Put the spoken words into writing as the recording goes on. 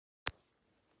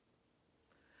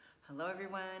Hello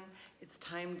everyone, it's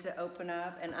time to open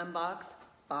up and unbox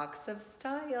Box of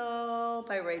Style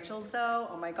by Rachel Zoe.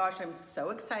 Oh my gosh, I'm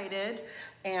so excited.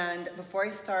 And before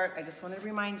I start, I just wanted to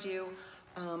remind you,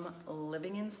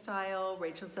 Living in Style,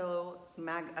 Rachel Zoe's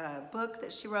book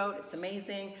that she wrote, it's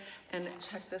amazing. And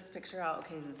check this picture out.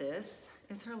 Okay, this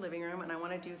is her living room, and I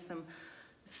want to do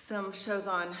some shows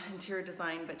on interior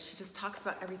design, but she just talks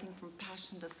about everything from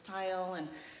fashion to style and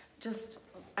just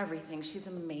everything. She's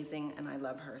amazing and I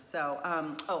love her. So,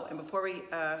 oh, and before we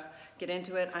get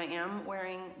into it, I am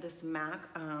wearing this MAC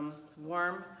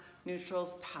Warm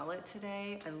Neutrals palette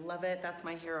today. I love it. That's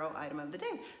my hero item of the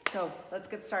day. So let's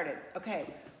get started.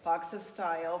 Okay, Box of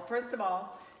Style. First of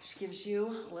all, she gives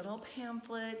you a little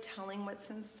pamphlet telling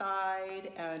what's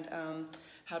inside and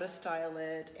how to style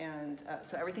it. And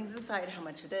so everything's inside, how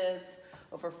much it is.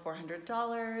 Over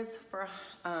 $400 for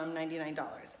 $99.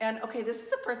 And okay, this is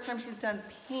the first time she's done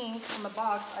pink on the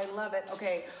box. I love it.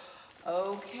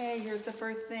 Okay, here's the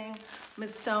first thing.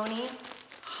 Missoni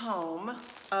Home,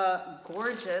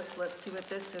 gorgeous. Let's see what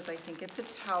this is. I think it's a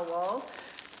towel.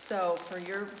 So for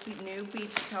your new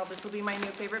beach towel, this will be my new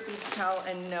favorite beach towel,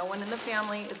 and no one in the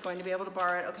family is going to be able to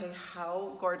borrow it. Okay,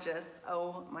 how gorgeous.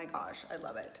 Oh my gosh, I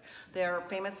love it. They're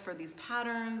famous for these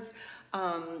patterns.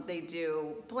 They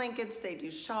do blankets, they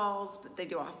do shawls, but they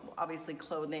do obviously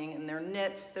clothing, and they're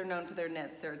knits. They're known for their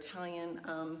knits. They're Italian.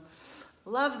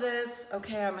 Love this.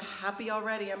 Okay, I'm happy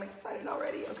already. I'm excited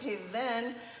already. Okay,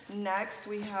 then next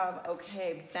we have,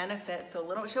 okay, Benefit. So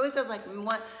she always does like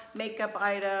one makeup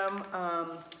item.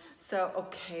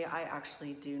 Okay, I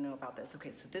actually do know about this.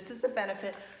 Okay, so this is the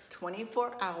Benefit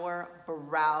 24-hour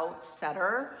brow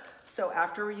setter. So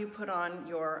after you put on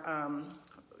your,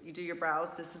 you do your brows,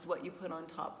 this is what you put on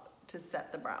top to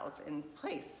set the brows in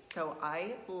place. So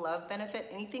I love Benefit.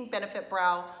 Anything Benefit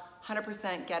brow,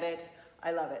 100% get it.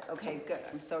 I love it. Okay, good.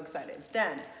 I'm so excited.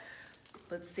 Then,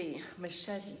 let's see,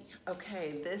 Machete.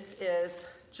 Okay, this is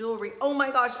jewelry. Oh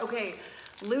my gosh, okay.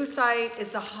 Lucite is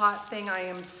the hot thing. I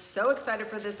am so excited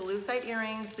for this. Lucite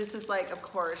earrings. This is like, of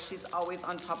course, she's always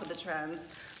on top of the trends.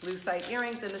 Lucite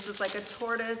earrings, and this is like a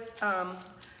tortoise.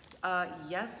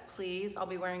 Yes, please. I'll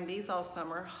be wearing these all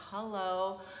summer.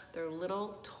 Hello. They're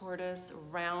little tortoise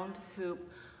round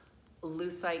hoop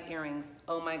lucite earrings.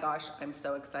 Oh my gosh, I'm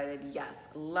so excited. Yes,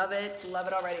 love it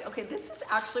already. Okay, this is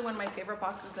actually one of my favorite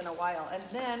boxes in a while. And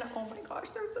then, oh my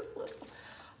gosh, there's this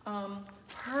little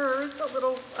purse, a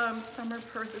little summer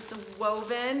purse. It's a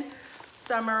woven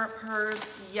summer purse.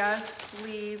 Yes,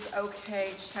 please.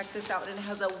 Okay, check this out. And it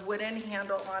has a wooden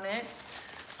handle on it.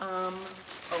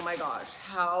 Oh my gosh,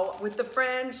 how, with the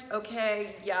fringe,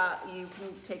 okay, yeah, you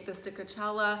can take this to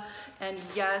Coachella, and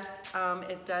yes,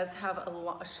 it does have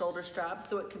a shoulder strap,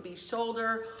 so it can be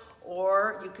shoulder,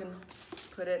 or you can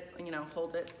put it,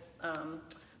 hold it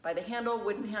by the handle,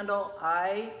 wooden handle.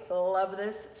 I love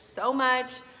this so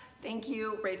much. Thank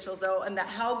you, Rachel Zoe. And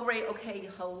how great, okay,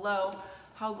 hello.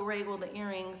 How great will the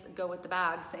earrings go with the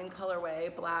bag? Same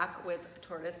colorway, black with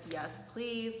tortoise, yes,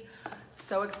 please.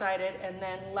 So excited. And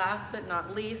then last but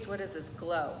not least, what is this?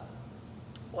 Glow.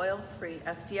 Oil-free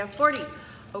SPF 40.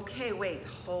 Okay, wait,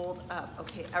 hold up.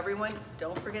 Okay, everyone,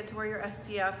 don't forget to wear your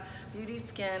SPF. Beauty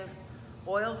Skin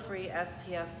Oil-free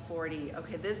SPF 40.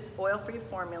 Okay, this oil-free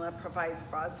formula provides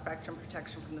broad spectrum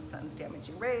protection from the sun's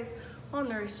damaging rays, while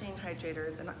nourishing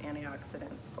hydrators and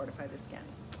antioxidants fortify the skin.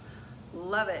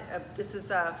 Love it. This is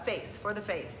a face, for the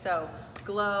face. So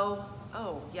glow.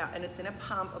 Oh yeah, and it's in a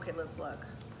pump. Okay, let's look.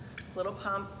 Little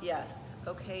pump, yes.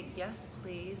 Okay, yes,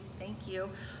 please. Thank you.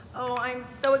 Oh, I'm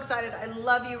so excited. I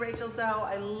love you, Rachel Zoe.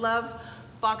 I love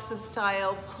Box of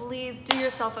Style. Please do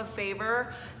yourself a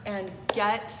favor and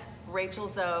get Rachel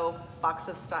Zoe Box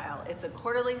of Style. It's a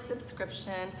quarterly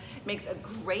subscription. It makes a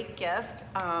great gift.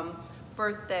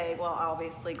 Birthday, well,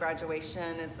 obviously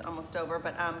graduation is almost over,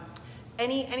 but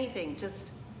anything,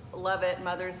 just love it.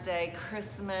 Mother's Day,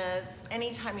 Christmas,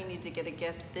 anytime you need to get a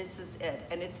gift, this is it.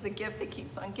 And it's the gift that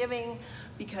keeps on giving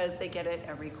because they get it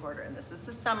every quarter, and this is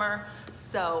the summer.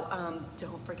 So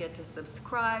don't forget to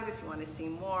subscribe if you want to see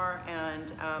more,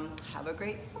 and have a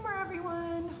great summer,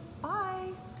 everyone.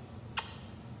 Bye.